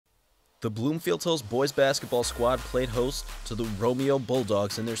The Bloomfield Hills boys basketball squad played host to the Romeo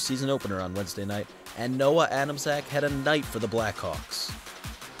Bulldogs in their season opener on Wednesday night, and Noah Adamczak had a night for the Blackhawks.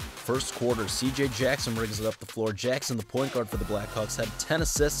 First quarter, CJ Jackson brings it up the floor. Jackson, the point guard for the Blackhawks, had 10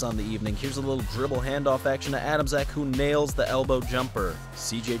 assists on the evening. Here's a little dribble handoff action to Adamczak, who nails the elbow jumper.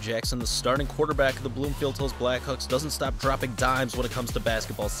 CJ Jackson, the starting quarterback of the Bloomfield Hills Blackhawks, doesn't stop dropping dimes when it comes to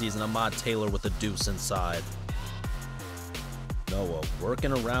basketball season. Ahmad Taylor with the deuce inside. Noah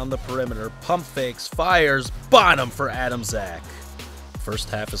working around the perimeter, pump fakes, fires, bottom for Adamczak. First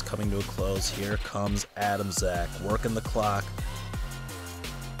half is coming to a close. Here comes Adamczak, working the clock.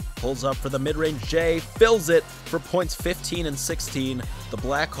 Pulls up for the mid-range J, fills it for points 15 and 16. The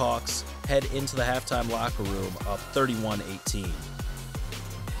Blackhawks head into the halftime locker room up 31-18.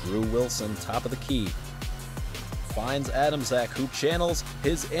 Drew Wilson, top of the key, finds Adamczak, who channels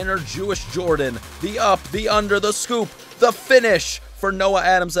his inner Jewish Jordan. The up, the under, the scoop, the finish for Noah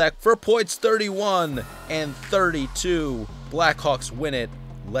Adamczak for points 31 and 32. Blackhawks win it.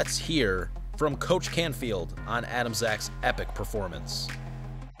 Let's hear from Coach Canfield on Adamczak's epic performance.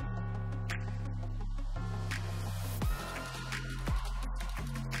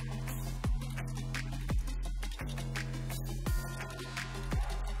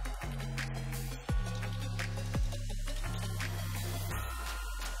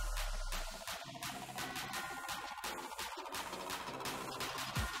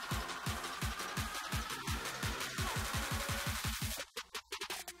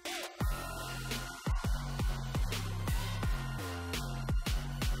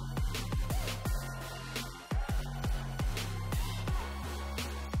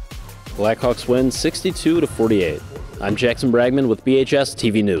 Blackhawks win 62-48. I'm Jackson Bragman with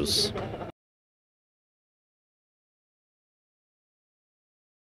BHS-TV News.